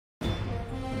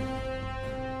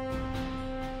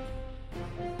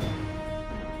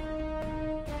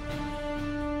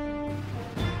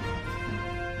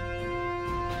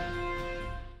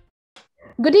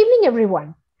Good evening,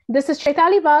 everyone. This is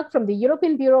Chaitali Bagh from the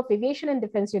European Bureau of Aviation and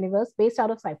Defense Universe based out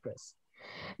of Cyprus.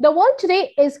 The world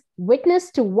today is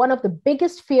witness to one of the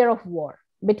biggest fear of war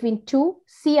between two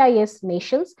CIS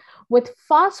nations with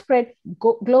far spread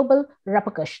global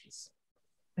repercussions.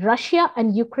 Russia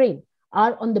and Ukraine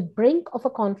are on the brink of a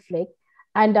conflict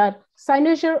and are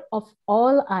cynosure of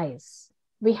all eyes.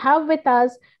 We have with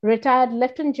us retired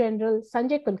Lieutenant General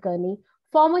Sanjay Kulkarni,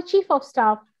 former Chief of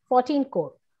Staff, 14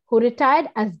 Corps, who retired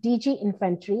as DG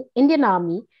Infantry, Indian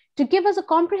Army, to give us a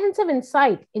comprehensive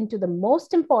insight into the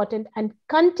most important and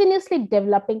continuously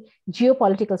developing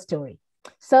geopolitical story.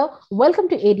 So, welcome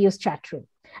to ADU's chat room.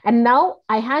 And now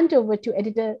I hand over to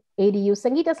editor ADU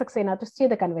Sangeeta Saxena to steer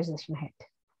the conversation ahead.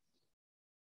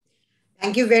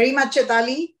 Thank you very much,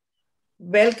 Chaitali.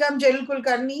 Welcome, General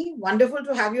Kulkarni. Wonderful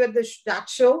to have you at the chat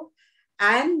show.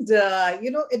 And,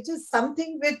 it is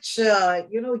something which,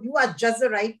 you are just the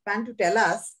right man to tell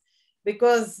us,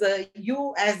 because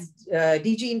you as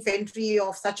DG Infantry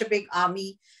of such a big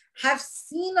army have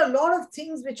seen a lot of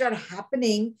things which are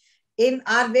happening in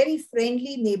our very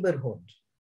friendly neighborhood.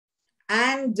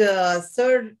 And,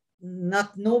 sir,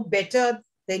 no better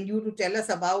than you to tell us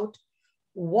about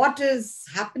what is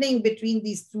happening between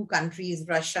these two countries,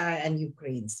 Russia and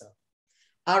Ukraine, sir.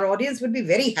 Our audience would be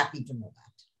very happy to know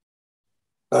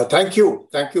that. Thank you.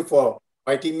 Thank you for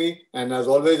inviting me. And as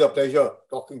always, a pleasure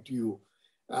talking to you.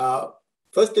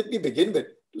 First, let me begin with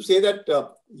to say that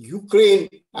Ukraine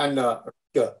and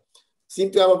Russia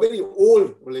seem to have a very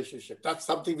old relationship. That's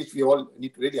something which we all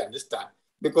need to really understand,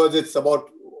 because it's about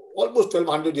almost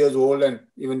 1,200 years old, and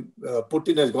even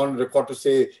Putin has gone on record to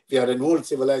say we are an old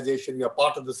civilization, we are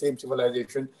part of the same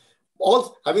civilization.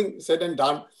 All having said and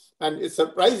done, and it's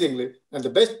surprisingly, and the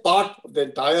best part of the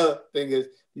entire thing is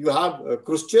you have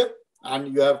Khrushchev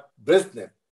and you have Brezhnev,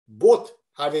 both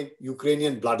having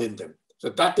Ukrainian blood in them. So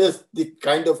that is the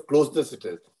kind of closeness it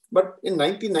is. But in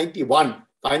 1991,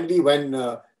 finally,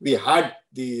 when we had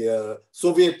the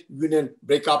Soviet Union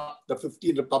break up the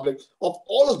 15 republics, of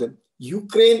all of them,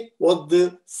 Ukraine was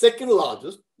the second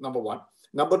largest, number one.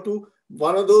 Number two,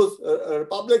 one of those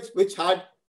republics which had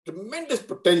tremendous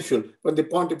potential from the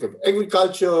point of view of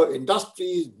agriculture,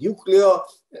 industries, nuclear,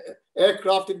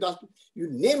 aircraft industry, you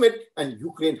name it, and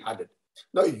Ukraine had it.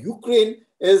 Now, Ukraine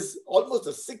is almost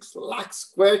a 6 lakh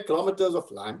square kilometers of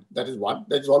land. That is one.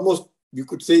 That is almost, you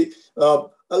could say, a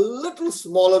little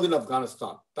smaller than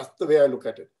Afghanistan. That's the way I look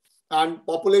at it. And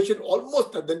population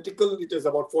almost identical. It is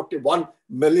about 41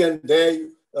 million there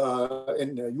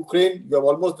in Ukraine. You have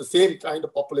almost the same kind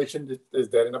of population that is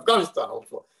there in Afghanistan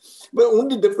also. But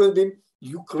only difference being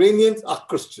Ukrainians are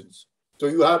Christians. So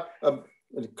you have a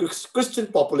Christian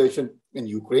population in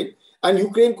Ukraine. And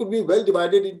Ukraine could be well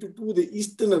divided into two, the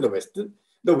Eastern and the Western.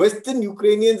 The Western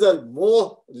Ukrainians are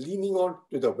more leaning on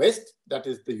to the West, that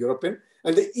is the European,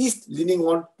 and the East leaning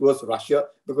on towards Russia,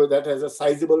 because that has a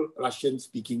sizable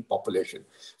Russian-speaking population.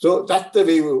 So that's the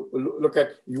way we look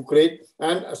at Ukraine.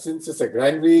 And since it's a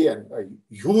granary and a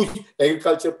huge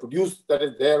agriculture produce that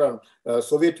is there, and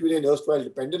Soviet Union erstwhile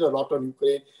depended a lot on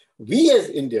Ukraine, we as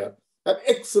India have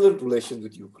excellent relations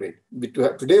with Ukraine.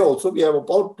 Today also, we have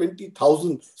about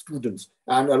 20,000 students,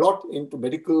 and a lot into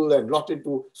medical and a lot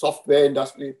into software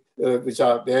industry, which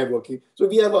are there working. So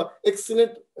we have an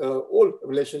excellent old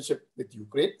relationship with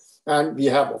Ukraine. And we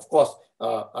have, of course,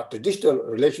 a traditional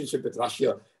relationship with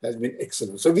Russia has been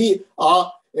excellent. So we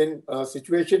are in a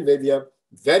situation where we have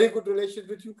very good relations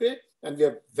with Ukraine, and we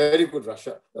have very good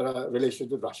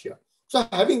relations with Russia. So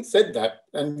having said that,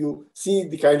 and you see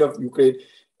the kind of Ukraine,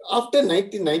 after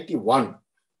 1991,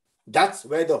 that's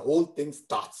where the whole thing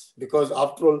starts. Because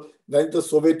after all, when the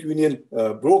Soviet Union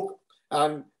broke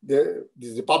and the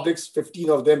republics, 15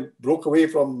 of them broke away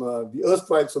from the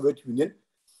erstwhile Soviet Union,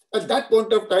 at that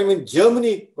point of time when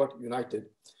Germany got united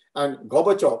and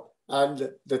Gorbachev,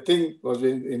 and the thing was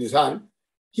in his hand,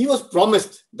 he was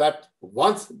promised that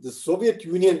once the Soviet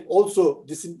Union also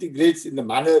disintegrates in the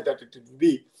manner that it will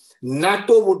be,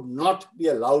 NATO would not be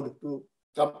allowed to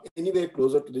come anywhere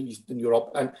closer to the Eastern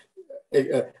Europe and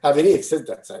have any access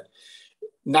that side.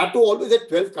 NATO always had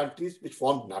 12 countries which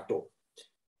formed NATO.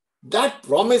 That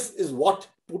promise is what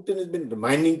Putin has been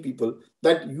reminding people,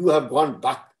 that you have gone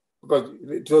back, because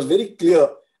it was very clear,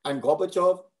 and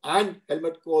Gorbachev and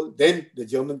Helmut Kohl, then the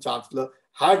German Chancellor,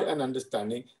 had an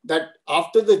understanding that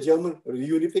after the German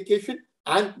reunification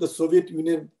and the Soviet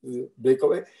Union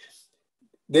breakaway,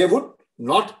 they would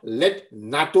not let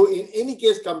NATO in any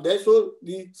case come there. So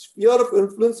the sphere of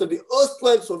influence of the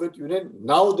erstwhile Soviet Union,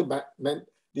 now the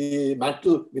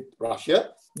mantle with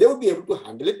Russia, they would be able to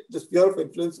handle it, the sphere of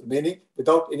influence remaining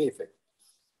without any effect.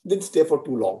 Didn't stay for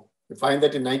too long. You find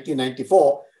that in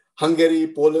 1994, Hungary,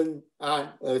 Poland, and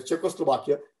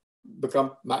Czechoslovakia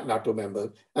become NATO members.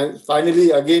 And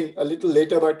finally, again, a little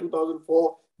later by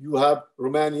 2004, you have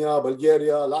Romania,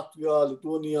 Bulgaria, Latvia,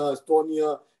 Lithuania,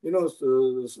 Estonia,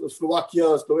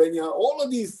 Slovakia, Slovenia, all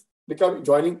of these become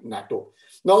joining NATO.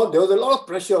 Now, there was a lot of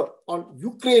pressure on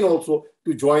Ukraine also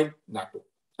to join NATO.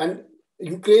 And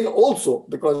Ukraine also,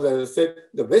 because as I said,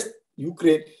 the West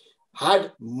Ukraine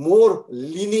had more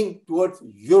leaning towards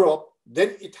Europe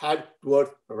than it had towards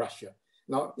Russia.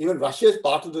 Now, even Russia is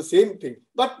part of the same thing,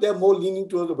 but they're more leaning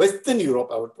towards the Western Europe,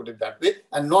 I would put it that way,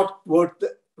 and not towards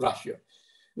Russia.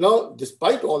 Now,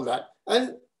 despite all that,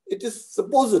 and it is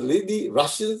supposedly the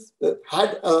Russians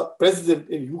had a president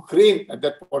in Ukraine at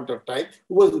that point of time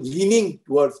who was leaning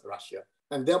towards Russia.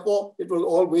 And therefore, it was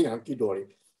all going hunky-dory.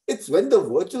 It's when the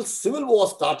virtual civil war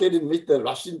started in which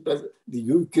the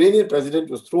Ukrainian president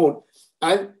was thrown.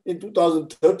 And in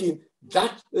 2013,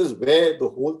 that is where the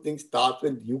whole thing starts,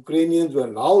 when the Ukrainians were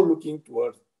now looking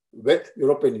towards the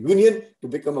European Union to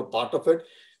become a part of it.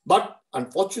 But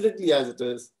unfortunately, as it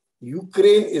is,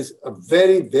 Ukraine is a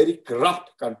very, very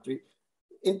corrupt country,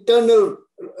 internal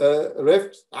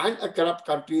rifts and a corrupt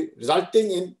country,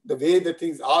 resulting in the way that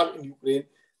things are in Ukraine.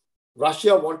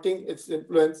 Russia wanting its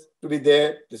influence to be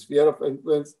there, the sphere of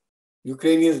influence,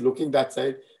 Ukrainians looking that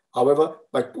side. However,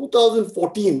 by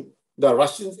 2014, the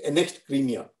Russians annexed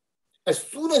Crimea. As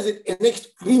soon as it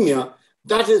annexed Crimea,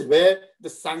 that is where the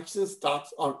sanctions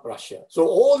starts on Russia. So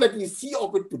all that we see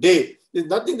of it today is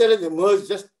nothing that has emerged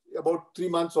just about 3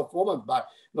 months or 4 months back.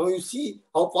 Now you see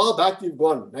how far back we've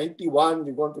gone. 91,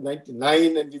 we've gone to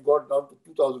 99, and we've got down to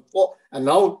 2004, and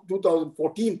now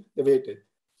 2014, the way it is.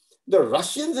 The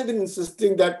Russians have been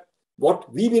insisting that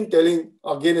what we've been telling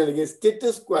again and again,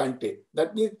 status quo ante.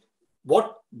 That means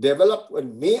what developed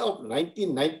in May of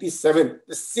 1997,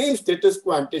 the same status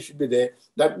quo ante should be there.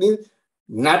 That means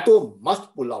NATO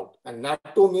must pull out. And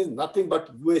NATO means nothing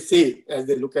but USA as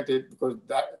they look at it, because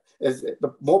that as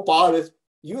the more power is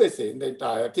USA in the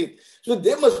entire thing. So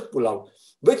they must pull out,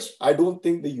 which I don't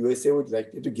think the USA would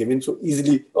like to give in so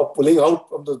easily, of pulling out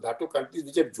from those NATO countries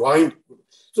which have joined.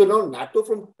 So now NATO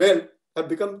from 12 have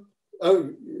become a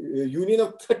union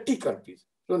of 30 countries.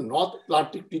 So North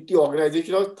Atlantic Treaty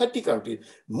Organization of 30 countries.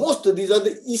 Most of these are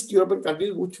the East European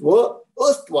countries which were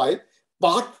erstwhile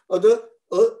part of the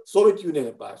Soviet Union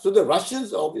empire. So the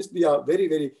Russians obviously are very,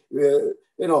 very,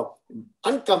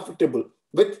 uncomfortable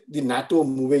with the NATO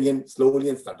moving in slowly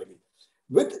and steadily.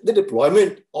 With the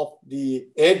deployment of the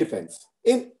air defense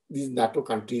in these NATO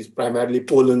countries, primarily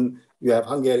Poland, you have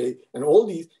Hungary, and all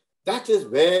these, that is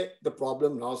where the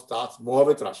problem now starts more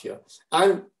with Russia.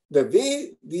 And the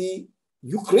way the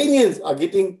Ukrainians are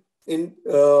getting in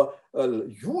a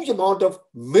huge amount of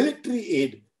military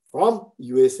aid from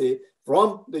USA,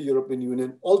 from the European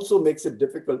Union, also makes it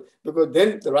difficult, because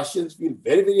then the Russians feel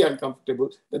very, very uncomfortable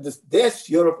that their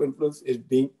sphere of influence is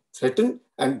being threatened,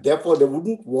 and therefore they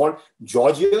wouldn't want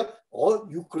Georgia or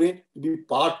Ukraine to be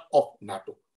part of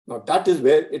NATO. Now that is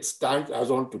where it stands as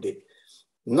on today.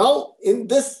 Now in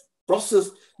this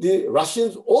process, the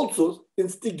Russians also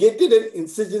instigated an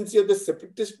insurgency of the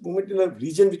separatist movement in a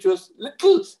region which was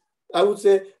little, I would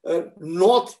say,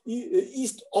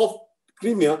 northeast of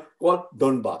Crimea, called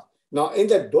Donbass. Now, in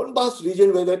the Donbass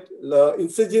region, where that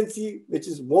insurgency, which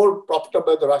is more propped up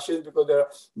by the Russians, because there are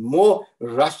more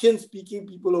Russian-speaking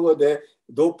people over there,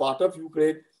 though part of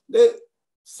Ukraine, the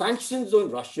sanctions on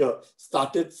Russia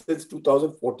started since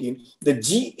 2014. The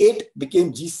G8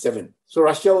 became G7. So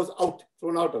Russia was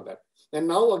thrown out of that. And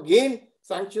now again,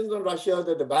 sanctions on Russia,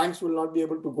 that the banks will not be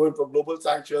able to go in for global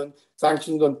sanctions,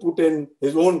 sanctions on Putin,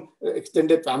 his own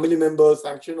extended family members,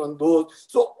 sanctions on those.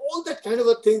 So all that kind of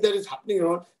a thing that is happening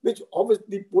around, which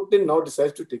obviously Putin now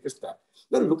decides to take a step.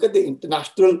 Now look at the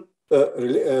international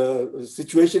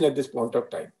situation at this point of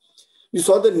time. You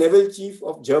saw the naval chief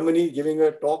of Germany giving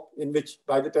a talk in which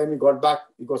by the time he got back,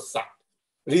 he got sacked.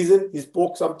 Reason, he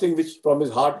spoke something which from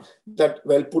his heart, that,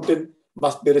 well, Putin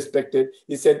must be respected.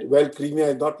 He said, well, Crimea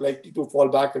is not likely to fall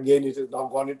back again. It has now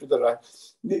gone into the right.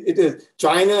 It is,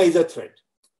 China is a threat.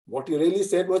 What he really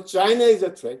said was China is a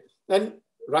threat, and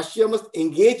Russia must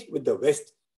engage with the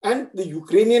West, and the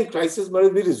Ukrainian crisis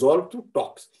must be resolved through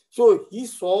talks. So he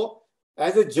saw,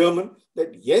 as a German,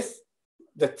 that yes,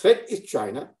 the threat is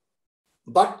China,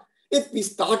 but if we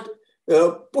start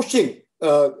pushing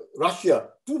Russia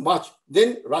too much,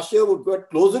 then Russia would get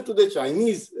closer to the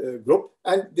Chinese group,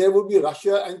 and there would be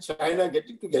Russia and China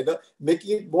getting together,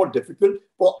 making it more difficult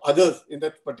for others in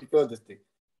that particular district.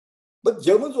 But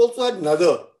Germans also had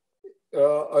another,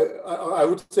 I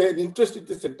would say, an interest in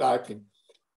this entire thing.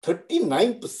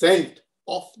 39%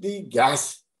 of the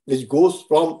gas which goes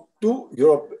to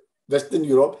Europe, Western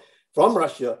Europe from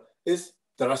Russia is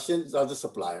the Russians are the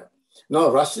supplier. Now,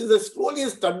 Russians are slowly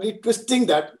and steadily twisting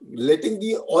that, letting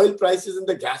the oil prices and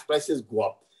the gas prices go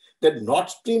up. That Nord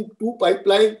Stream 2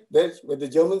 pipeline, where the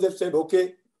Germans have said,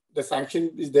 okay, the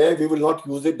sanction is there, we will not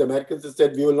use it. The Americans have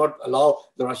said, we will not allow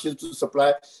the Russians to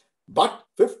supply. But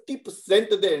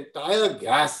 50% of the entire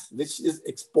gas which is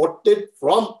exported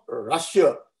from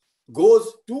Russia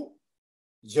goes to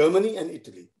Germany and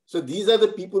Italy. So these are the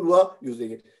people who are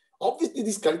using it. Obviously,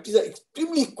 these countries are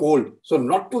extremely cold. So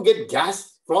not to get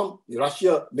gas from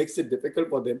Russia makes it difficult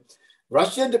for them.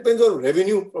 Russia depends on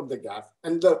revenue from the gas,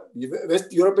 and the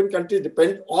West European countries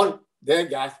depend on their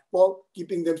gas for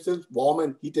keeping themselves warm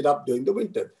and heated up during the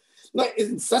winter. Now,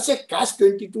 in such a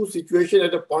catch-22 situation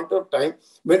at a point of time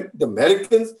when the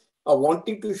Americans are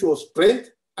wanting to show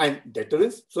strength and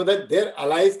deterrence so that their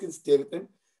allies can stay with them,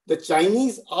 the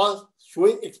Chinese are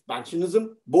showing expansionism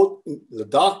both in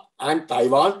Ladakh and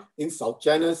Taiwan in South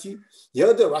China Sea.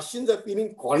 Here, the Russians are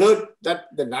feeling cornered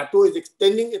that the NATO is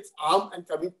extending its arm and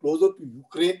coming closer to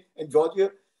Ukraine and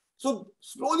Georgia. So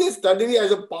slowly and steadily,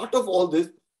 as a part of all this,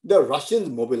 the Russians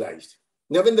mobilized.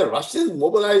 Now, when the Russians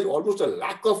mobilized almost a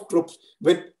lakh of troops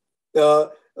with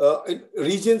in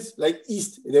regions like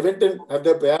East, they went and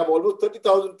they have almost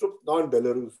 30,000 troops now in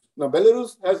Belarus. Now,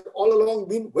 Belarus has all along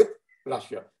been with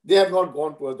Russia. They have not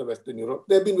gone towards the Western Europe.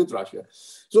 They have been with Russia.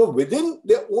 So within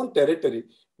their own territory,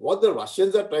 what the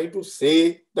Russians are trying to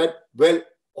say that, well,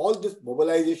 all this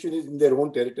mobilization is in their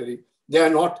own territory. They are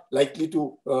not likely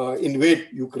to invade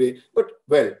Ukraine. But,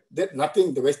 well,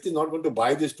 nothing, the West is not going to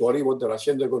buy this story, what the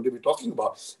Russians are going to be talking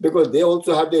about, because they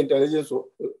also have the intelligence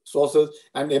sources,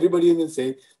 and everybody has been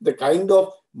saying the kind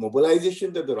of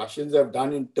mobilization that the Russians have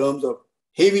done in terms of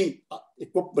heavy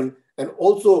equipment and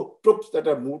also troops that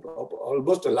have moved up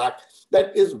almost a lakh,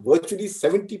 that is virtually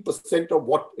 70% of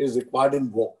what is required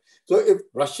in war. So if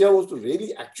Russia was to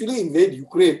really actually invade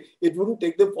Ukraine, it wouldn't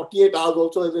take them 48 hours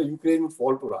also as the Ukraine would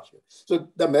fall to Russia. So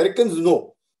the Americans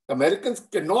know. Americans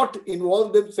cannot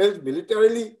involve themselves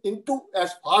militarily into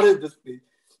as far as this place.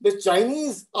 The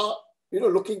Chinese are,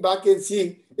 looking back and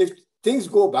seeing if things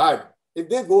go bad, if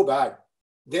they go bad,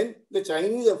 then the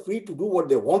Chinese are free to do what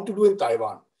they want to do in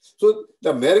Taiwan. So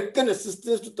the American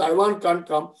assistance to Taiwan can't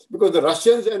come because the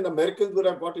Russians and the Americans would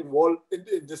have got involved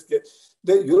in this case.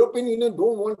 The European Union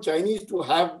don't want Chinese to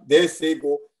have their say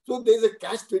go. So there's a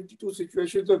catch-22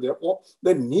 situation. So therefore,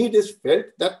 the need is felt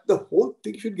that the whole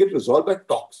thing should get resolved by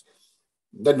talks.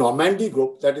 The Normandy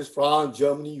group, that is France,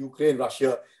 Germany, Ukraine,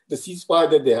 Russia, the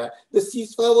ceasefire that they had, the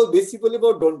ceasefire was basically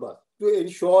about Donbass to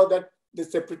ensure that the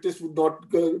separatists would not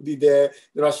be there,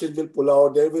 the Russians will pull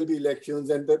out, there will be elections,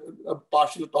 and a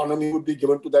partial autonomy would be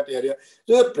given to that area.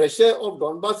 So the pressure of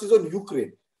Donbass is on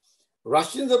Ukraine.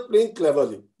 Russians are playing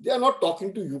cleverly. They are not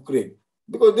talking to Ukraine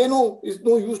because they know it's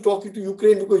no use talking to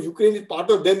Ukraine because Ukraine is part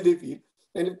of them, they feel.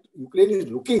 And if Ukraine is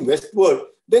looking westward,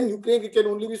 then Ukraine can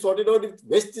only be sorted out if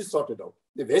West is sorted out.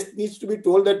 The West needs to be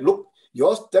told that, look,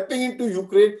 you're stepping into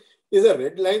Ukraine is a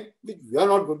red line which we are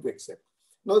not going to accept.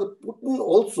 Now, the Putin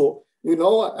also,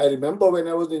 I remember when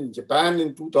I was in Japan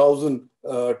in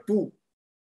 2002,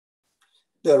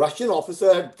 the Russian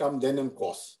officer had come then on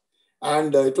course.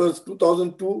 And it was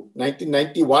 2002,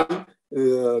 1991,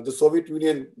 the Soviet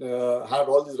Union had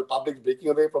all these republics breaking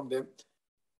away from them.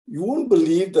 You wouldn't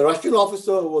believe the Russian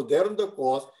officer who was there on the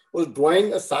course was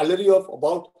drawing a salary of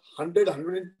about $100,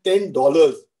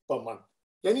 $110 per month.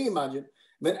 Can you imagine?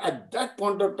 When at that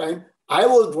point of time, I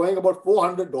was drawing about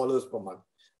 $400 per month.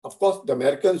 Of course, the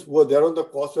Americans who were there on the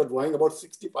course were drawing about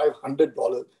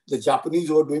 $6,500. The Japanese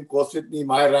who were doing course with me,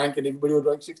 my rank, and everybody was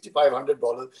drawing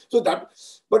 $6,500. So that,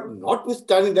 but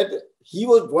notwithstanding that, he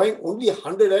was drawing only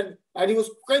 100, and he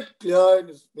was quite clear.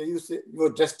 When you say you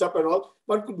were dressed up and all,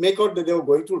 one could make out that they were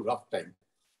going through a rough time.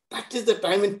 That is the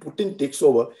time when Putin takes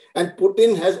over, and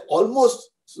Putin has almost,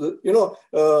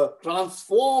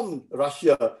 transformed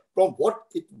Russia from what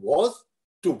it was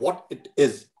to what it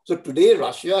is. So today,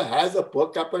 Russia has a per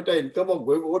capita income of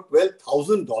going over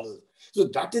 $12,000. So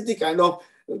that is the kind of,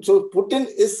 so Putin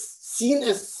is seen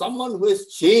as someone who has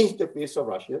changed the face of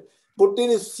Russia. Putin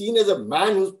is seen as a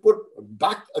man who's put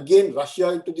back again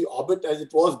Russia into the orbit as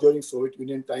it was during Soviet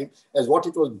Union time, as what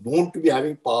it was known to be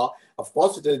having power. Of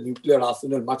course, it has nuclear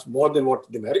arsenal, much more than what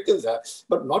the Americans have.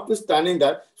 But notwithstanding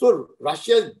that, so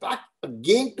Russia is back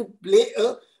again to play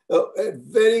a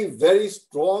very, very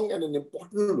strong and an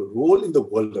important role in the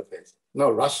world affairs.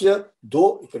 Now, Russia,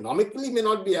 though economically may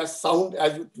not be as sound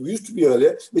as it used to be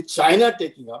earlier, with China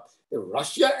taking up, if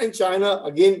Russia and China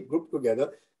again grouped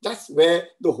together, that's where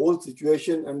the whole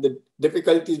situation and the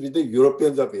difficulties with the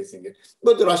Europeans are facing it.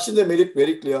 But the Russians have made it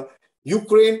very clear,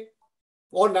 Ukraine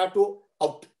or NATO,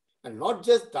 out. And not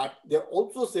just that, they're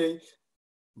also saying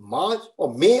March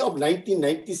or May of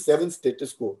 1997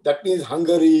 status quo. That means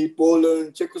Hungary,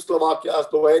 Poland, Czechoslovakia,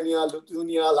 Slovenia,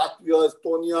 Lithuania, Latvia,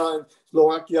 Estonia, and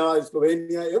Slovakia, and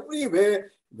Slovenia,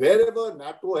 everywhere, wherever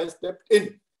NATO has stepped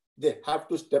in, they have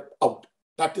to step out.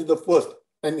 That is the first.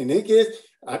 And in any case,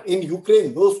 in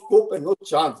Ukraine, no scope and no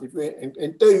chance. If you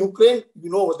enter Ukraine,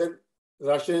 then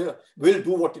Russia will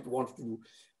do what it wants to do.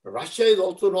 Russia is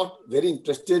also not very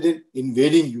interested in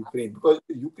invading Ukraine because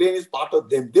Ukraine is part of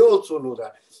them. They also know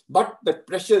that. But the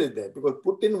pressure is there because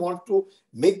Putin wants to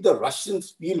make the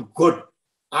Russians feel good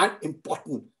and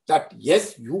important that,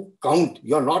 yes, you count.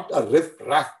 You're not a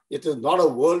riff-raff. It is not a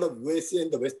world of USA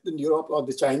and the Western Europe or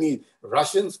the Chinese.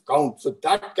 Russians count. So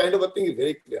that kind of a thing is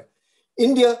very clear.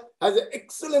 India has an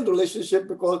excellent relationship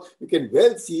because you can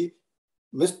well see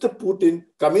Mr. Putin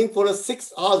coming for a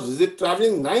 6-hour visit,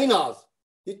 traveling 9 hours.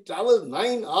 He travels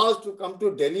 9 hours to come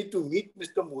to Delhi to meet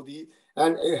Mr. Modi,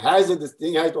 and it has this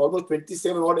thing has almost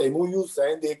 27 odd MOUs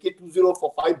signed. The AK-20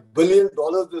 for $5 billion.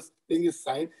 This thing is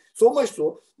signed. So much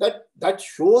so that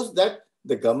shows that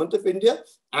the government of India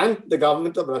and the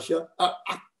government of Russia are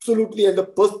absolutely, and the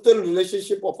personal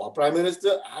relationship of our Prime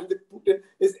Minister and the Putin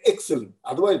is excellent.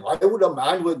 Otherwise, why would a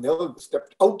man who has never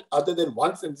stepped out other than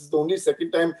once, and this is the only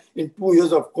second time in 2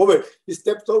 years of COVID, he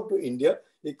steps out to India,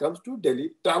 he comes to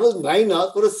Delhi, travels 9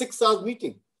 hours for a 6-hour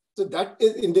meeting. So that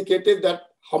is indicative that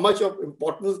how much of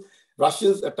importance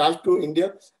Russians attach to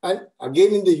India. And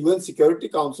again, in the UN Security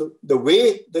Council, the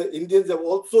way the Indians have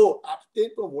also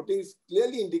abstained from voting is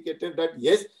clearly indicated that,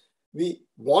 yes, we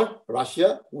want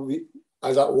Russia, who we,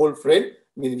 as our old friend,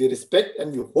 we respect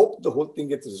and we hope the whole thing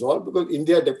gets resolved because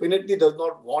India definitely does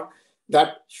not want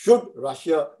that should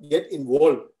Russia get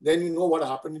involved. Then you know what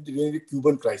happened during the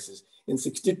Cuban crisis. In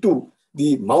 1962,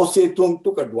 the Mao Zedong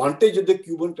took advantage of the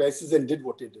Cuban crisis and did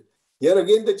what he did. Here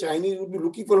again, the Chinese would be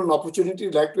looking for an opportunity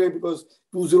like way because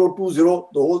 2020,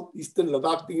 the whole Eastern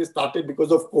Ladakh thing started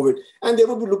because of COVID. And they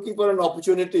would be looking for an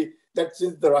opportunity that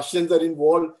since the Russians are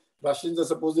involved, Russians are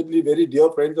supposedly very dear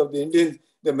friends of the Indians.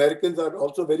 The Americans are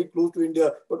also very close to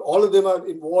India, but all of them are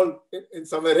involved in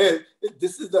somewhere else.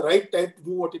 This is the right time to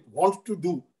do what it wants to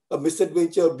do, a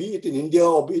misadventure, be it in India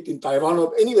or be it in Taiwan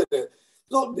or anywhere else.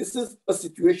 So this is a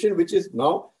situation which is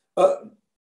now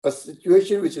a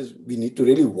situation which is we need to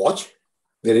really watch.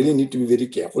 We really need to be very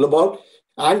careful about,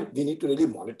 and we need to really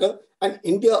monitor. And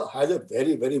India has a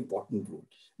very, very important role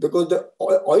because the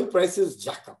oil prices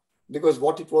jack up. Because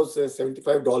what it was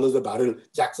 $75 a barrel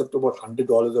jacks up to about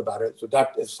 $100 a barrel. So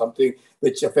that is something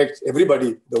which affects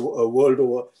everybody the world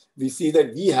over. We see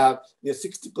that we are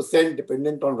 60%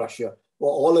 dependent on Russia for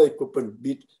all our equipment,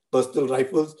 be it personal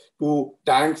rifles to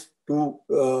tanks, to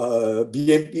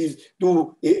BMPs,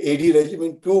 to AD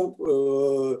regiment,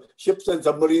 to ships and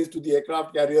submarines, to the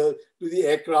aircraft carriers, to the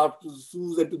aircraft, to the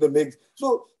Sus and to the MiGs.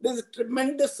 So there's a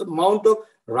tremendous amount of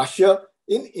Russia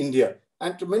in India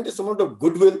and tremendous amount of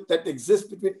goodwill that exists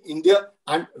between India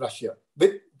and Russia,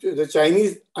 with the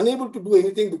Chinese unable to do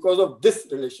anything because of this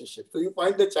relationship. So you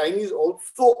find the Chinese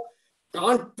also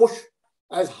can't push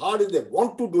as hard as they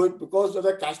want to do it because of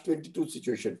the catch-22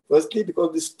 situation. Firstly,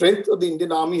 because the strength of the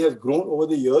Indian army has grown over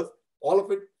the years, all of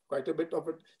it, quite a bit of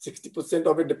it, 60%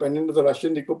 of it dependent on the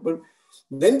Russian equipment.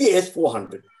 Then the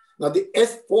S-400. Now the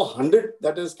S-400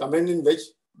 that has come in which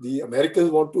the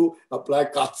Americans want to apply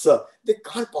CAATSA, they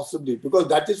can't possibly, because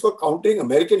that is for countering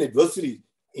American adversaries.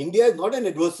 India is not an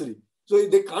adversary. So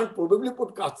they can't probably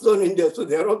put CAATSA on India. So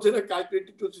they're also in a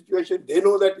catch-22 situation. They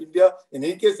know that India, in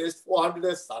any case, S-400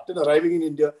 has started arriving in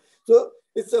India. So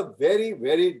it's a very,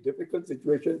 very difficult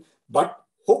situation. But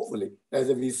hopefully, as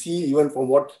we see even from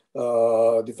what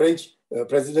the French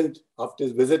president after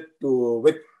his visit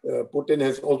with Putin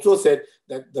has also said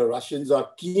that the Russians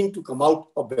are keen to come out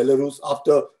of Belarus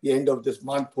after the end of this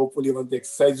month, hopefully when the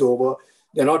exercise is over.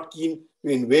 They're not keen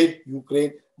to invade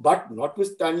Ukraine, but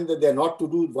notwithstanding that they're not to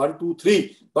do 1, 2,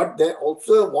 3, but they're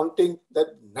also wanting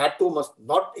that NATO must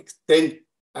not extend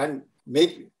and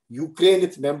make Ukraine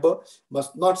its member,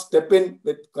 must not step in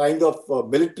with kind of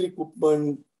military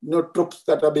equipment, troops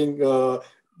that are being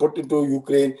put into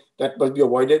Ukraine, that must be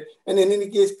avoided. And in any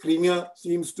case, Crimea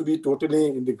seems to be totally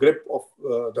in the grip of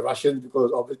the Russians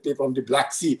because obviously from the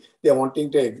Black Sea, they're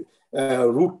wanting to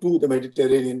route to the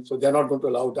Mediterranean. So they're not going to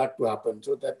allow that to happen.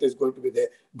 So that is going to be there.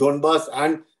 Donbass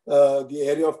and the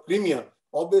area of Crimea,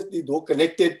 obviously though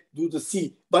connected to the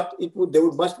sea, but they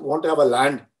would must want to have a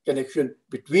land connection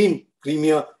between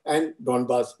Crimea and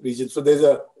Donbass region. So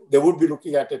they would be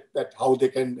looking at it, that how they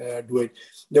can do it.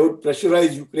 They would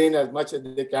pressurize Ukraine as much as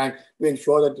they can to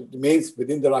ensure that it remains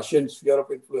within the Russian sphere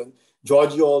of influence.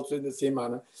 Georgia also in the same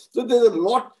manner. So there's a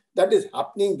lot that is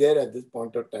happening there at this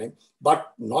point of time.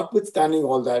 But notwithstanding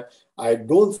all that, I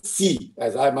don't see,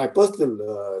 my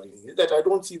personal reading is that I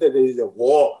don't see that there is a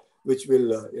war which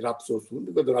will erupt so soon,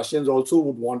 because the Russians also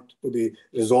would want to be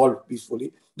resolved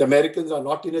peacefully. The Americans are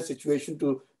not in a situation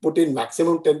to put in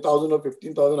maximum 10,000 or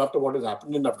 15,000 after what has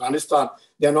happened in Afghanistan.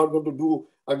 They are not going to do,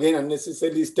 again,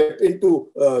 unnecessarily step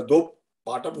into, though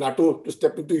part of NATO, to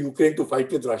step into Ukraine to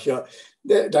fight with Russia.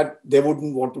 That they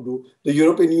wouldn't want to do. The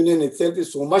European Union itself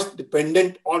is so much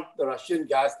dependent on the Russian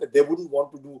gas that they wouldn't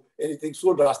want to do anything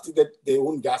so drastic that their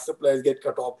own gas supplies get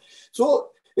cut off.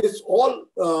 So it's all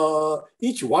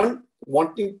each one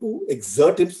wanting to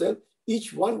exert himself,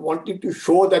 each one wanting to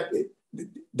show that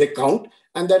they count,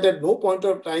 and that at no point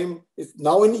of time is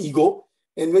now an ego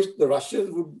in which the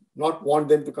Russians would not want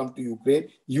them to come to Ukraine.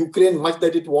 Ukraine, much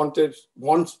that it wants to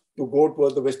go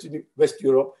towards the West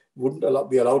Europe, wouldn't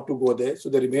be allowed to go there. So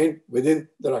they remain within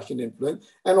the Russian influence,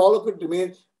 and all of it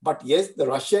remains. But yes, the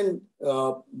Russian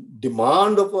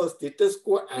demand of a status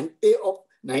quo ante of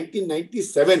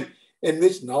 1997, in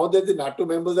which now that the NATO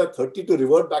members are 30 to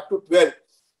revert back to 12,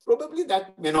 probably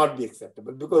that may not be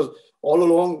acceptable, because all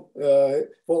along,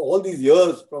 for all these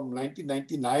years, from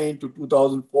 1999 to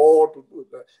 2004, to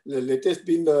the latest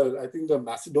being I think the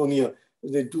Macedonia,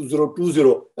 in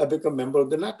 2020, have become member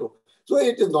of the NATO. So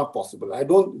it is not possible. I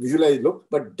don't visualize,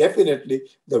 but definitely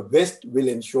the West will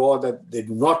ensure that they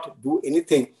do not do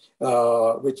anything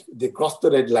which they cross the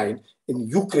red line in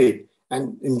Ukraine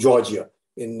and in Georgia.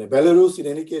 In Belarus, in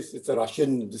any case, it's a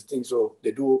Russian thing. So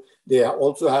they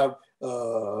also have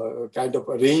kind of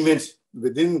arrangements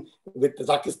with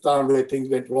Kazakhstan, where things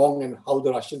went wrong and how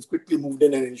the Russians quickly moved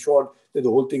in and ensured that the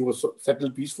whole thing was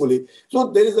settled peacefully.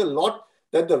 So there is a lot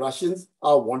that the Russians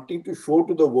are wanting to show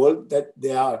to the world, that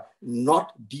they are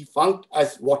not defunct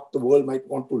as what the world might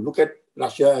want to look at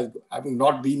Russia as having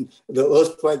not been the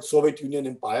erstwhile Soviet Union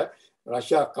empire.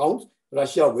 Russia counts,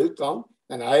 Russia will count.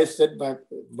 And I said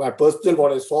my personal,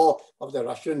 what I saw of the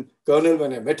Russian colonel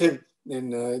when I met him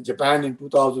in Japan in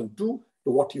 2002, to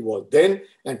what he was then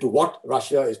and to what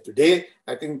Russia is today.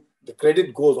 I think the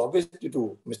credit goes obviously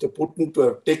to Mr. Putin to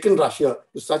have taken Russia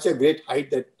to such a great height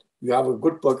that you have a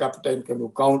good per capita income to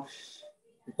count.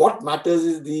 What matters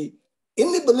is the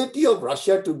inability of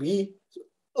Russia to be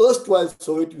erstwhile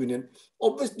Soviet Union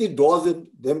obviously draws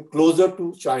them closer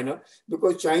to China,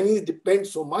 because Chinese depend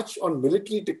so much on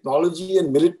military technology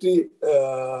and military,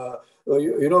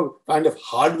 kind of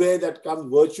hardware that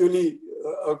comes virtually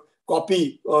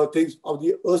copy things of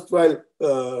the erstwhile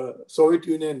Soviet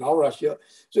Union, now Russia.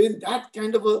 So in that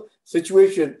kind of a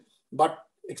situation, but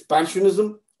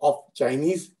expansionism of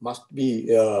Chinese must be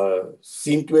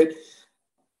seen to it.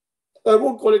 I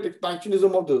won't call it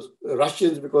expansionism of the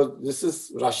Russians,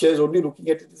 because Russia is only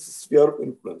looking at it as a sphere of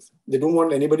influence. They don't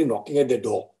want anybody knocking at their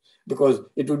door, because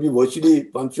it will be virtually,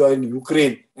 once you are in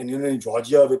Ukraine and in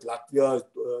Georgia with Latvia,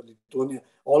 Lithuania,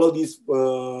 all of these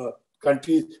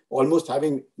countries almost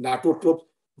having NATO troops,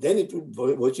 then it would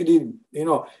virtually,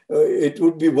 it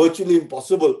would be virtually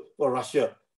impossible for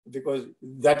Russia, because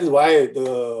that is why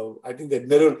I think the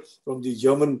admiral from the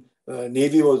German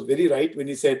Navy was very right when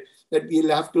he said that we'll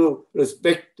have to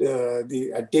respect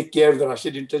and take care of the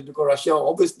Russian interest, because Russia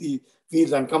obviously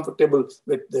feels uncomfortable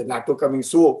with the NATO coming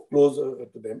so close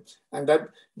to them. And that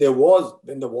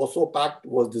when the Warsaw Pact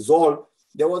was dissolved,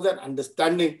 there was an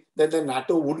understanding that the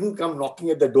NATO wouldn't come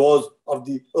knocking at the doors of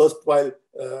the erstwhile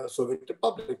Soviet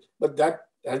Republic. But that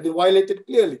has been violated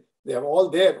clearly. They are all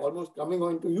there, almost coming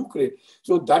on to Ukraine.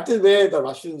 So that is where the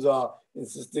Russians are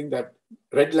insisting that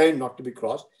red line not to be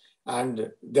crossed.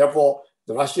 And therefore,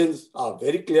 the Russians are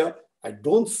very clear. I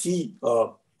don't see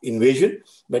invasion,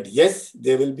 but yes,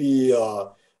 there will be,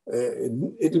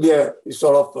 it will be a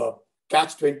sort of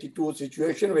catch-22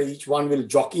 situation where each one will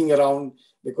jockeying around,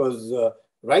 because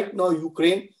right now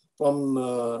Ukraine,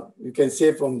 you can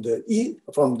say from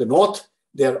the north,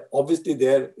 they're obviously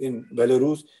there in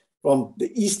Belarus. From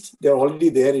the east, they're already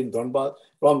there in Donbass.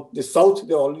 From the south,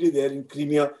 they're already there in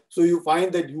Crimea. So you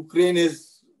find that Ukraine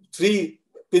is 3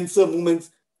 pincer movements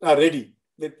are ready,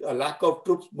 with a lack of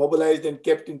troops mobilized and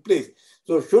kept in place.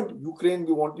 So should Ukraine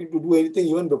be wanting to do anything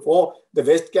even before the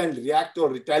West can react or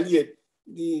retaliate,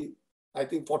 I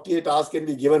think 48 hours can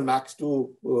be given max to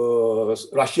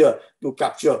Russia to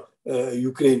capture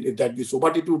Ukraine, if that be so.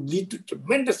 But it would lead to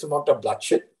tremendous amount of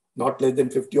bloodshed. Not less than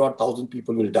 50,000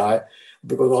 people will die,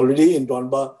 because already in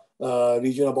Donbass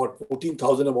region, about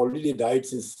 14,000 have already died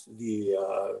since the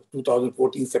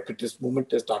 2014 separatist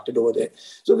movement has started over there.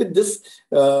 So with this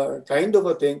kind of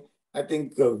a thing, I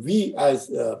think we as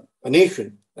a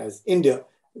nation, as India,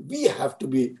 we have to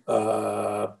be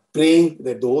praying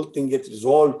that the whole thing gets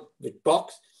resolved with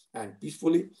talks. and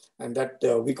peacefully, and that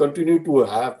we continue to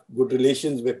have good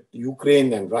relations with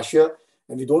Ukraine and Russia,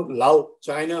 and we don't allow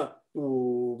China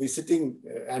to be sitting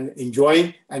and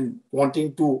enjoying and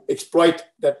wanting to exploit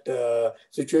that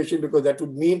situation, because that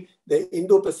would mean the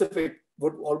Indo-Pacific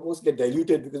would almost get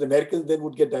diluted, because Americans then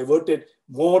would get diverted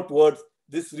more towards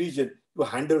this region to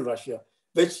handle Russia,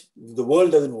 which the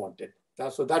world doesn't want it.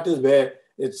 So that is where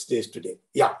it stays today.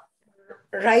 Yeah.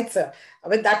 Right, sir. I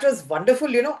mean, that was wonderful.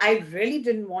 I really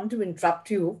didn't want to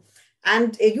interrupt you.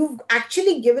 And you've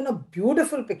actually given a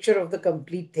beautiful picture of the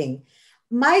complete thing.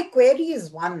 My query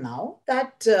is one now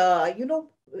that,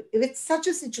 with such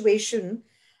a situation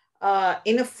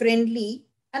in a friendly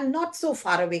and not so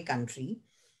far away country,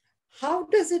 how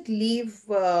does it leave,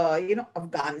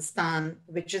 Afghanistan,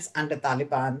 which is under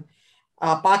Taliban,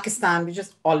 Pakistan, which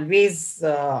is always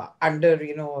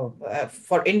under,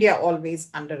 for India, always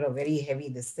under a very heavy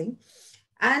this thing,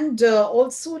 and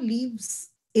also leaves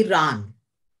Iran.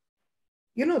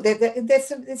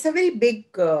 It's a very big,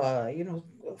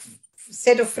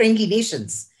 set of friendly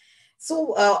nations.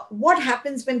 So what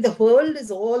happens when the world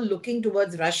is all looking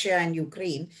towards Russia and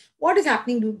Ukraine? What is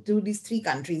happening to these three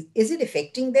countries? Is it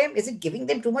affecting them? Is it giving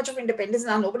them too much of independence?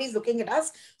 Now nobody's looking at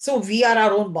us, so we are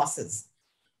our own bosses.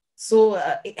 So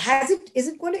is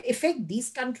it going to affect these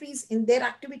countries in their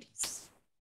activities?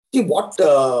 See, what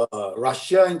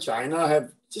Russia and China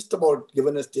have just about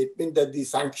given a statement that the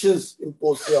sanctions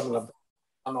imposed on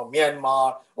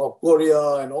Myanmar or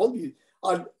Korea and all these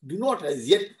do not as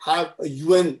yet have a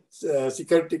UN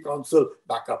Security Council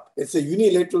backup. It's a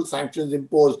unilateral sanctions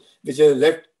imposed, which has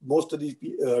left most of these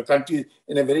countries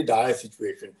in a very dire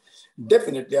situation.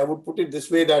 Definitely, I would put it this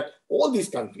way, that all these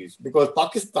countries, because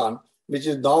Pakistan, which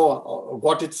is now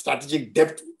got its strategic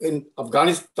depth in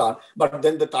Afghanistan, but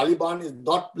then the Taliban is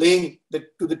not playing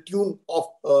to the tune of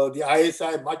the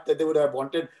ISI much that they would have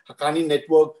wanted Haqqani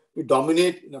network to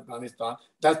dominate in Afghanistan.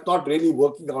 That's not really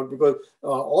working out, because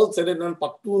all said and done,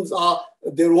 Pakhtuns are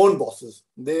their own bosses.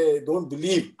 They don't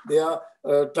believe. They are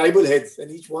tribal heads,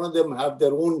 and each one of them have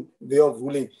their own way of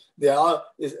ruling. They are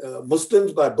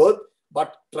Muslims by birth,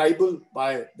 but tribal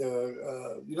by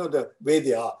the way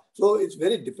they are. So it's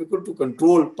very difficult to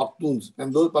control Pakhtuns,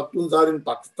 and those Pakhtuns are in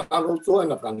Pakistan also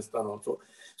and Afghanistan also.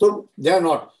 So they are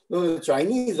not. The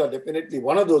Chinese are definitely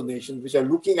one of those nations which are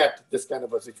looking at this kind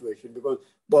of a situation, because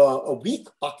a weak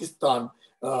Pakistan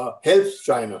helps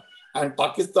China. And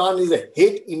Pakistan is a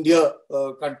hate India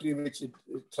country, which it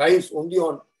thrives only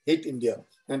on hate India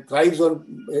and thrives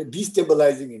on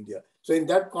destabilizing India. So in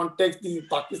that context, the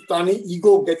Pakistani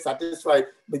ego gets satisfied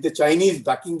with the Chinese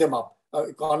backing them up.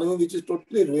 Economy which is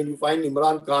totally ruined. You find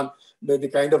Imran Khan, the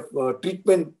kind of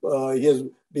treatment he has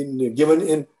been given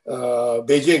in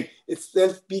Beijing,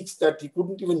 itself speaks that he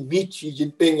couldn't even meet Xi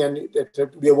Jinping, and it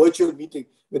had to be a virtual meeting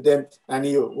with them. And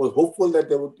he was hopeful that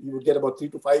he would get about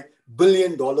 $3 to $5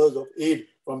 billion of aid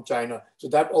from China. So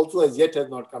that also as yet has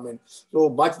not come in. So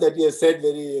much that he has said,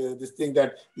 this thing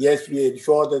that yes, we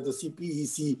ensure that the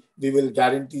CPEC, we will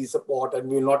guarantee support and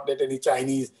we will not let any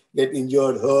Chinese get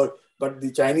injured, hurt. But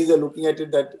the Chinese are looking at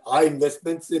it that our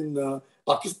investments in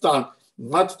Pakistan,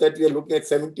 much that we are looking at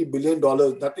 $70 billion,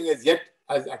 nothing as yet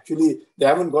has actually, they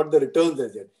haven't got the returns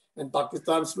as yet. And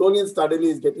Pakistan slowly and steadily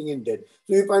is getting in debt.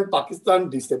 So you find Pakistan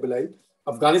destabilized.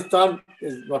 Afghanistan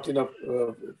is not enough.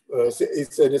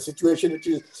 It's in a situation which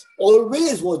is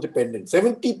always was dependent.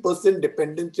 70%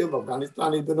 dependency of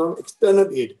Afghanistan has been on external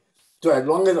aid. So as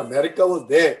long as America was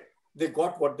there, they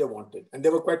got what they wanted, and they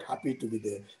were quite happy to be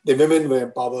there. The women were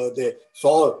empowered. They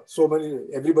saw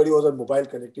everybody was on mobile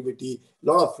connectivity, a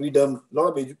lot of freedom, a lot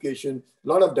of education, a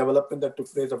lot of development that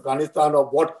took place. Afghanistan,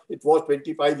 of what it was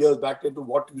 25 years back into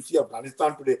what you see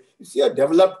Afghanistan today. You see a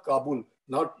developed Kabul,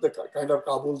 not the kind of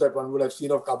Kabul that one would have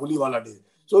seen of Kabuliwala days.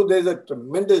 So there's a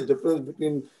tremendous difference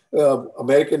between So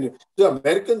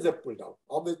Americans have pulled out.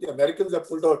 Obviously, Americans have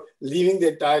pulled out, leaving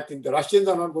the entire thing. The Russians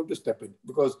are not going to step in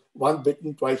because once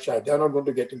bitten, twice shy. They are not going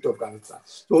to get into Afghanistan.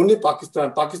 So only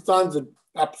Pakistan. Pakistan's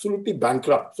absolutely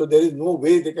bankrupt. So there is no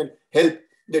way they can help.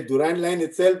 The Durand line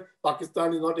itself,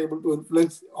 Pakistan is not able to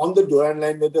influence on the Durand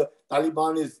line, where the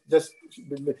Taliban is just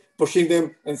pushing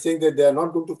them and saying that they are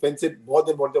not going to fence it more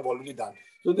than what they've already done.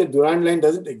 So the Durand line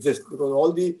doesn't exist because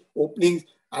all the openings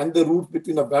and the route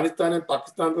between Afghanistan and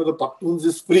Pakistan for the Pakhtuns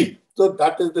is free. So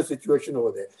that is the situation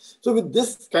over there. So with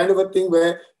this kind of a thing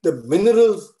where the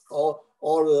minerals or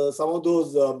some of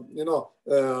those,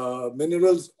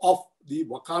 minerals of the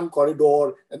Wakhan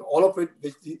corridor and all of it,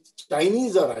 which the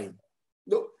Chinese are eyeing,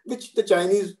 which the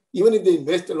Chinese, even if they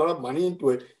invest a lot of money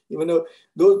into it, even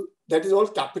though that is all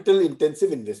capital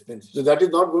intensive investments. So that is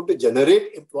not going to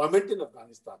generate employment in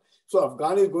Afghanistan. So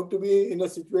Afghan is going to be in a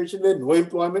situation where no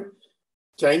employment.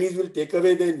 Chinese will take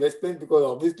away the investment because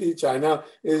obviously China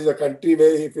is a country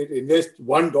where if it invests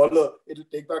 $1, it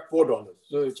will take back $4.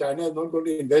 So China is not going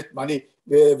to invest money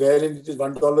wherein it is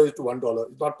 $1 is to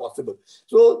 $1. It's not possible.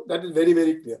 So that is very,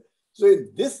 very clear. So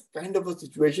in this kind of a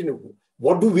situation,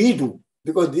 what do we do?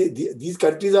 Because these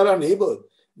countries are our neighbors.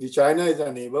 China is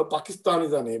our neighbor, Pakistan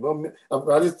is our neighbor,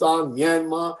 Afghanistan,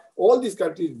 Myanmar, all these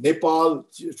countries, Nepal,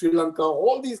 Sri Lanka,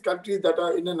 all these countries that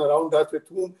are in and around us with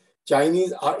whom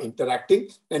Chinese are interacting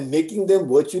and making them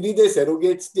virtually their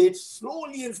surrogate states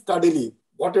slowly and steadily.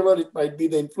 Whatever it might be,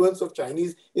 the influence of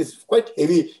Chinese is quite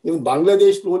heavy. Even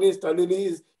Bangladesh slowly and steadily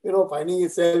is, finding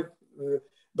itself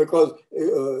because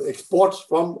exports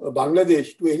from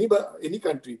Bangladesh to any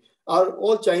country are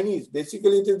all Chinese.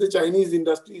 Basically, it is the Chinese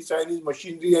industry, Chinese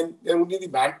machinery, and only the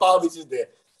manpower which is there.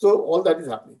 So all that is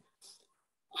happening.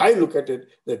 I look at it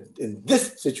that in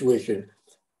this situation,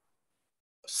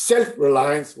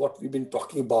 self-reliance, what we've been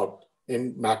talking about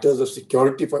in matters of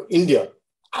security for India,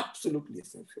 absolutely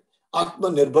essential.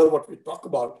 Atmanirbhar, what we talk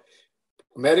about,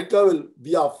 America will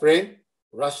be our friend,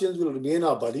 Russians will remain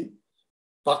our buddy,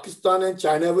 Pakistan and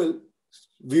China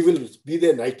we will be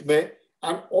their nightmare,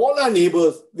 and all our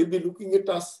neighbors will be looking at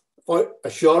us for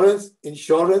assurance,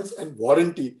 insurance, and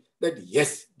warranty that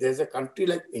yes, there's a country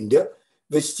like India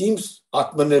which seems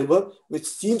Atmanirbhar, which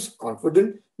seems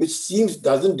confident, which seems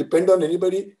doesn't depend on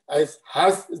anybody,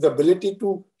 has the ability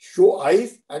to show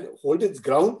eyes and hold its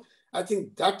ground. I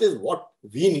think that is what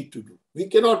we need to do. We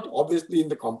cannot, obviously, in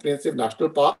the comprehensive national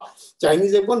park,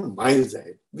 Chinese have gone miles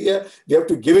ahead. We have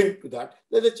to give in to that.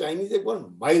 The Chinese have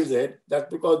gone miles ahead.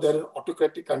 That's because they're an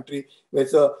autocratic country where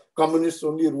it's a communist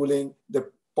only ruling. The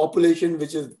population,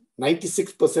 which is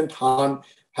 96% Han,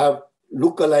 have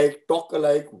look alike, talk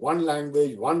alike, one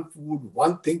language, one food,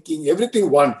 one thinking, everything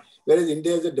one. Whereas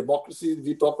India is a democracy,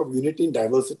 we talk of unity and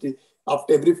diversity.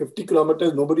 After every 50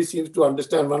 kilometers, nobody seems to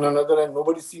understand one another and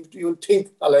nobody seems to even think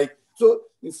alike. So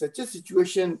in such a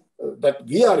situation that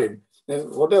we are in, and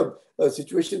what a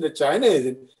situation that China is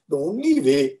in, the only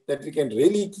way that we can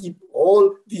really keep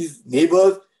all these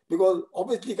neighbors, because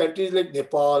obviously countries like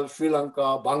Nepal, Sri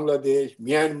Lanka, Bangladesh,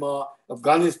 Myanmar,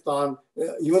 Afghanistan,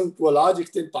 even to a large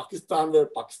extent Pakistan, where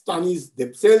Pakistanis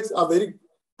themselves are very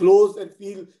close and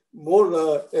feel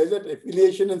more as an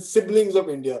affiliation and siblings of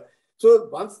India. So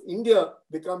once India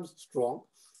becomes strong,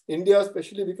 India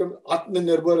especially becomes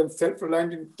Atmanirbhar and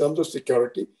self-reliant in terms of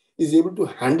security, is able to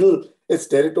handle its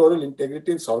territorial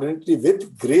integrity and sovereignty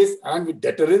with grace and with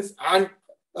deterrence and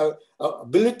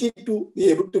ability to be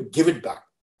able to give it back.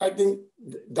 I think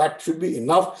that should be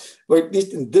enough, or at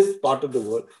least in this part of the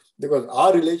world, because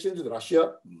our relations with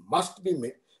Russia must be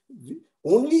made.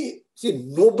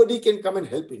 Nobody can come and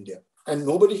help India. And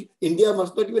India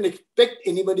must not even expect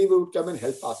anybody who would come and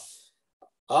help us.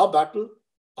 Our battle,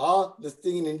 this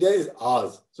thing in India is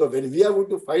ours. So when we are going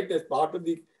to fight as part of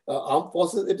the armed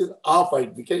forces, it is our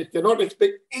fight. We cannot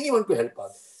expect anyone to help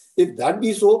us. If that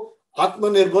be so,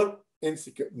 Atmanirbhar in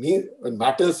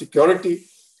matters of security,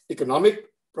 economic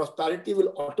prosperity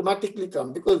will automatically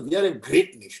come because we are a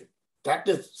great nation. That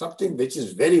is something which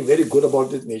is very, very good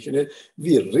about this nation. Is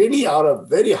we really are a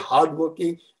very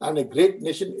hardworking and a great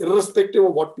nation, irrespective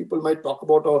of what people might talk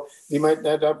about or we might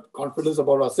not have confidence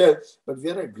about ourselves. But we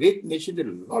are a great nation with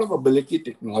a lot of ability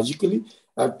technologically,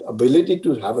 ability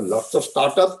to have lots of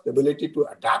startups, ability to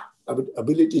adapt,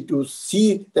 ability to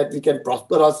see that we can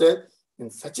prosper ourselves. In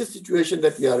such a situation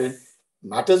that we are in,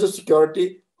 matters of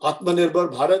security,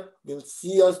 Atmanirbhar Bharat will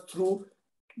see us through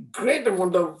great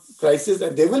amount of crisis,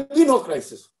 and there will be no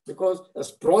crisis because a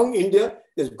strong India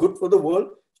is good for the world.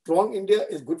 Strong India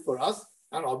is good for us.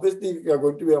 And obviously, we are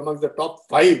going to be among the top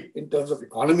 5 in terms of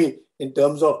economy, in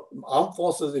terms of armed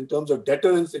forces, in terms of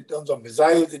deterrence, in terms of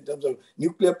missiles, in terms of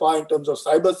nuclear power, in terms of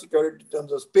cyber security, in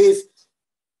terms of space,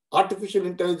 artificial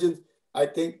intelligence. I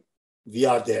think we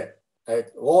are there.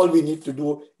 All we need to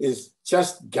do is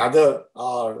just gather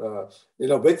our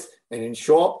wits and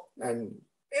ensure, and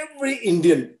every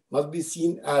Indian must be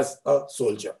seen as a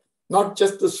soldier, not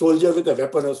just a soldier with a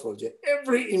weapon or soldier.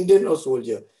 Every Indian or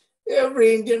soldier.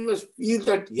 Every Indian must feel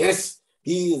that, yes,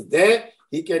 he is there,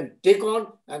 he can take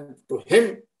on, and to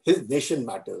him, his nation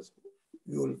matters.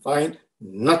 You will find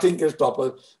nothing can stop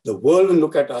us. The world will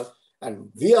look at us, and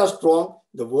we are strong,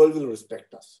 the world will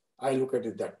respect us. I look at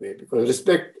it that way because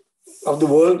respect of the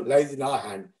world lies in our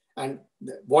hand. And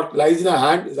what lies in our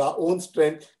hand is our own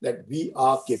strength that we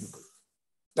are capable.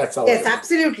 That's how. Yes,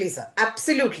 absolutely, sir.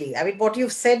 Absolutely. I mean, what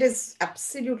you've said is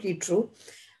absolutely true.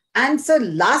 And so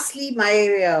lastly,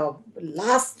 my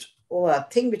last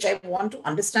thing which I want to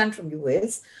understand from you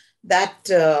is that,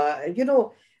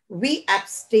 we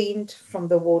abstained from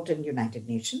the vote in United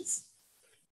Nations.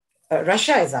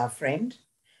 Russia is our friend,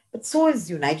 but so is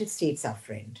United States our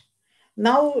friend.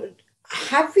 Now,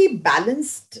 have we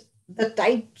balanced the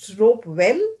tightrope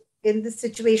well in this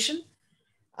situation?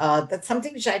 That's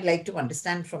something which I'd like to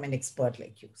understand from an expert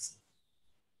like you.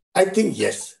 I think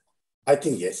yes. I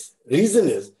think yes. Reason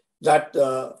is that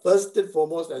first and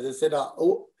foremost, as I said,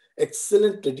 our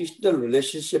excellent traditional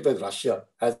relationship with Russia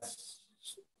has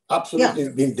absolutely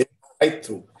been there right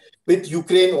through. With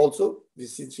Ukraine also,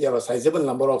 since we have a sizable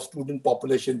number of student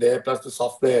population there, plus the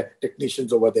software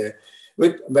technicians over there.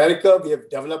 With America, we have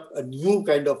developed a new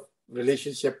kind of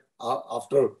relationship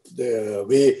after the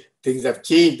way things have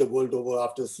changed the world over,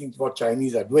 after seeing what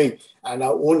Chinese are doing. And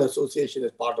our own association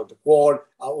as part of the Quad,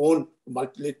 our own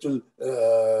multilateral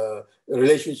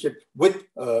relationship with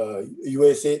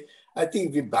USA, I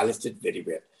think we balanced it very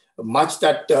well. Much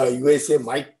that USA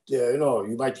might,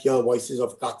 you might hear voices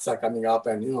of Katsa coming up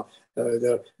and,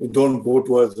 don't go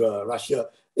towards Russia.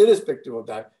 Irrespective of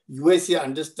that, USA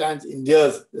understands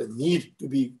India's need to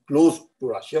be close to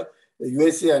Russia. The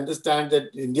USA understands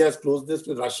that India's closeness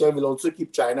with Russia will also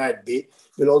keep China at bay,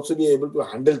 will also be able to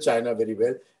handle China very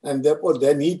well. And therefore,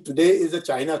 their need today is a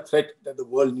China threat that the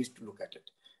world needs to look at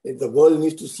it. If the world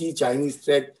needs to see Chinese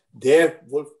threat, their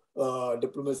wolf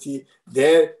diplomacy,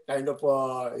 their kind of,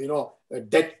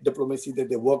 debt diplomacy that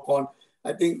they work on.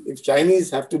 I think if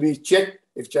Chinese have to be checked,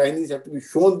 if Chinese have to be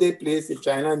shown their place, if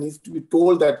China needs to be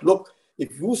told that, look,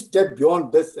 if you step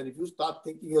beyond this and if you start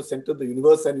thinking you're center of the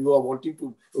universe and you are wanting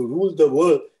to rule the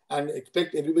world and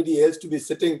expect everybody else to be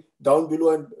sitting down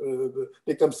below and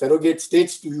become surrogate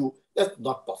states to you, that's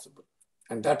not possible.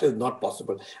 And that is not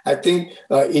possible. I think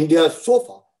India so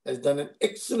far has done an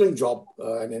excellent job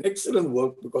and an excellent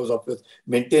work because of its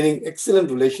maintaining excellent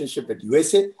relationship with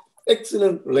USA,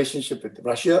 excellent relationship with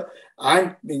Russia,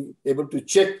 and being able to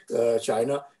check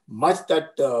China. Much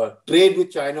that trade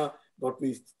with China, what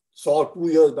we saw 2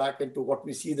 years back and to what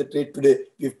we see the trade today,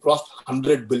 we've crossed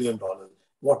 $100 billion.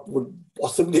 What would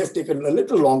possibly have taken a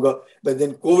little longer, but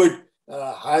then COVID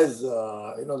has,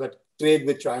 that trade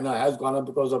with China has gone up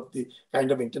because of the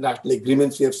kind of international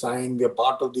agreements we have signed. We are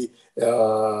part of the,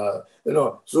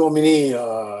 so many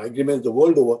agreements the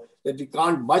world over that we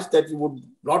can't much that we would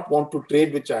not want to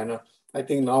trade with China. I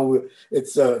think now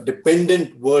it's a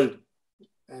dependent world.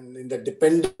 And in the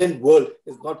dependent world,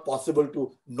 it's not possible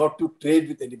to not to trade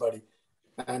with anybody.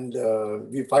 And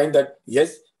we find that,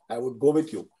 yes, I would go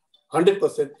with you.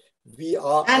 100%. We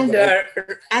are.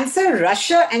 And sir,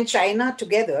 Russia and China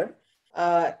together,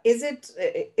 is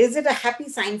it a happy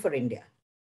sign for India?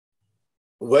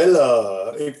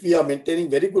 Well, if we are maintaining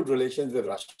very good relations with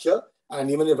Russia, and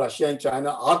even if Russia and China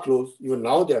are close, even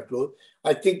now they are close,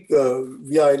 I think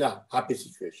we are in a happy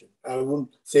situation. I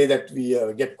wouldn't say that we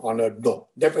get cornered. No,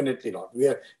 definitely not.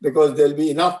 Because there'll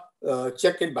be enough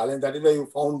check and balance. That is why you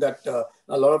found that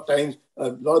a lot of times,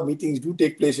 a lot of meetings do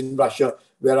take place in Russia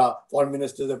where our foreign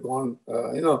ministers have gone,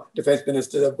 defense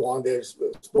ministers have gone, they've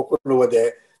spoken over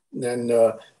there. And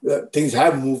things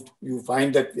have moved. You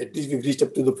find that at least we've reached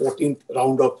up to the 14th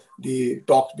round of the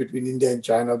talks between India and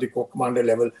China, the co-commander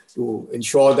level, to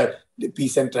ensure that the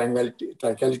peace and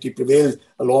tranquility prevails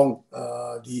along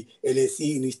the LAC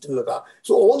in Eastern Ladakh.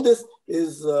 So all this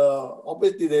is,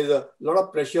 obviously there's a lot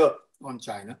of pressure on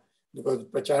China because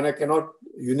China cannot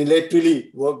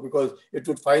unilaterally work because it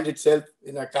would find itself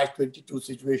in a catch-22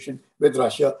 situation with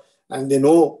Russia. And they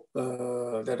know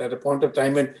that at a point of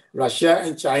time when Russia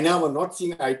and China were not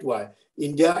seeing eye to eye,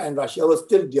 India and Russia were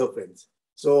still dear friends.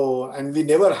 So, and we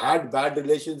never had bad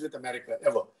relations with America,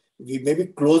 ever. We may be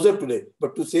closer today,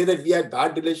 but to say that we had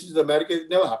bad relations with America, it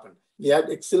never happened. We had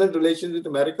excellent relations with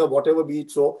America, whatever be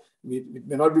it so. It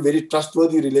may not be very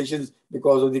trustworthy relations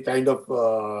because of the kind of,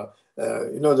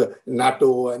 the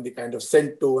NATO and the kind of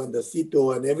CENTO and the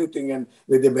CETO and everything. And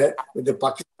with the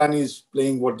Pakistanis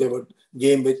playing what they were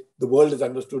game with, the world has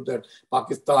understood that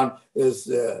Pakistan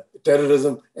is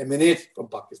terrorism emanates from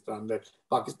Pakistan, that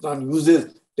Pakistan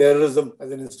uses terrorism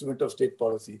as an instrument of state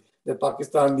policy, that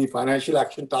Pakistan, the Financial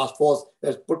Action Task Force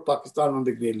has put Pakistan on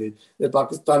the grey list, that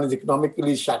Pakistan is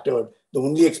economically shattered. The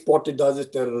only export it does is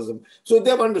terrorism. So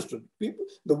they have understood.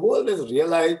 The world has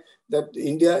realized that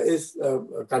India is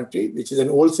a country which is an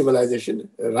old civilization,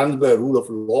 runs by a rule of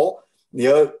law.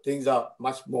 Here, things are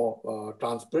much more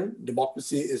transparent.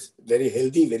 Democracy is very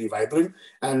healthy, very vibrant,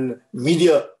 and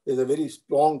media is a very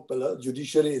strong pillar.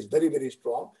 Judiciary is very, very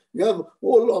strong. We have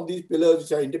all of these pillars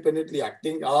which are independently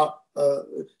acting, are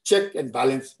check and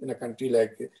balance in a country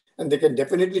like it. And they can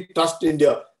definitely trust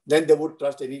India, then they would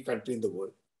trust any country in the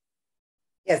world.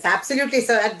 Yes, absolutely,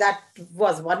 sir. And that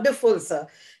was wonderful, sir.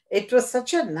 It was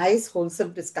such a nice,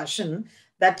 wholesome discussion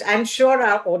that I'm sure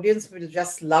our audience will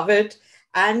just love it.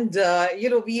 And,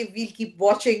 we'll keep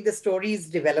watching the stories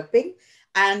developing.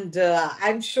 And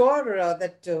I'm sure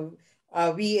that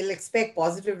we'll expect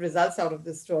positive results out of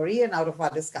this story and out of our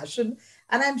discussion.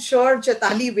 And I'm sure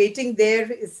Chetali, waiting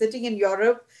there, is sitting in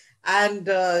Europe. And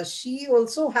she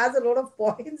also has a lot of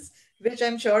points, which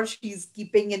I'm sure she's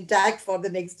keeping intact for the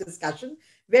next discussion,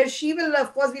 where she will,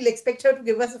 of course, we'll expect her to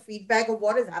give us a feedback of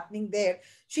what is happening there.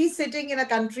 She's sitting in a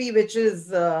country which is,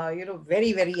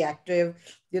 very, very active.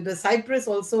 Cyprus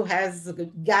also has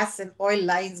gas and oil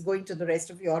lines going to the rest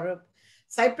of Europe.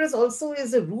 Cyprus also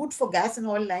is a route for gas and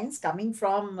oil lines coming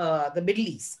from the Middle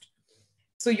East.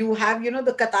 So you have,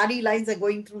 the Qatari lines are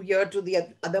going through here to the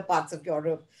other parts of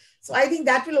Europe. So I think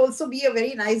that will also be a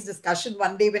very nice discussion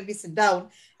one day when we sit down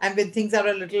and when things are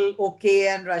a little okay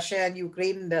and Russia and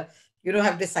Ukraine,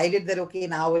 have decided that, okay,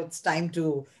 now it's time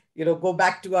to, go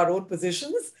back to our own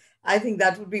positions. I think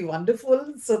that would be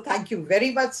wonderful. So thank you very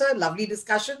much, sir. Lovely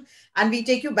discussion. And we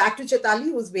take you back to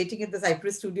Chetali, who's waiting in the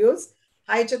Cyprus studios.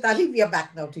 Hi, Chetali. We are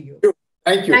back now to you.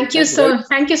 Thank you. Thank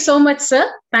you so much, sir.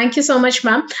 Thank you so much,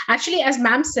 ma'am. Actually, as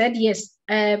ma'am said, yes,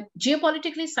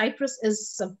 geopolitically, Cyprus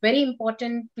is a very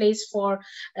important place for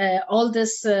all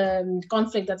this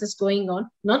conflict that is going on.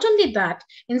 Not only that,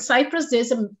 in Cyprus,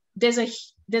 there's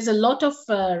a lot of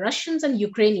Russians and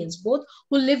Ukrainians, both,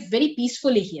 who live very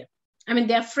peacefully here. I mean,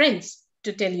 they are friends,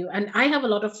 to tell you, and I have a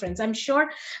lot of friends. I'm sure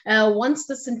once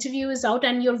this interview is out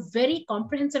and your very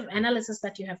comprehensive analysis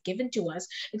that you have given to us,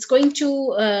 it's going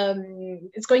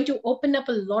to open up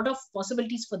a lot of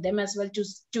possibilities for them as well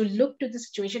to look to the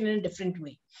situation in a different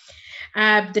way.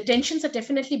 The tensions are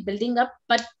definitely building up,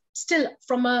 but still,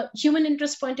 from a human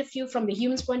interest point of view, from the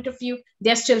humans' point of view,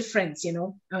 they're still friends. I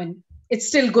mean, it's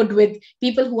still good with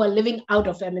people who are living out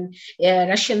of,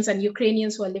 Russians and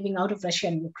Ukrainians who are living out of Russia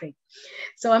and Ukraine.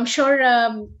 So I'm sure,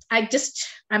 I'm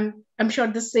sure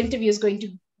this interview is going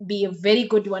to be a very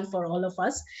good one for all of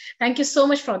us. Thank you so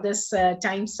much for this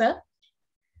time, sir.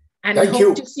 And I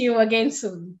hope to see you again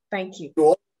soon. Thank you.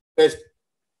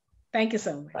 Thank you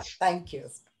so much. Thank you.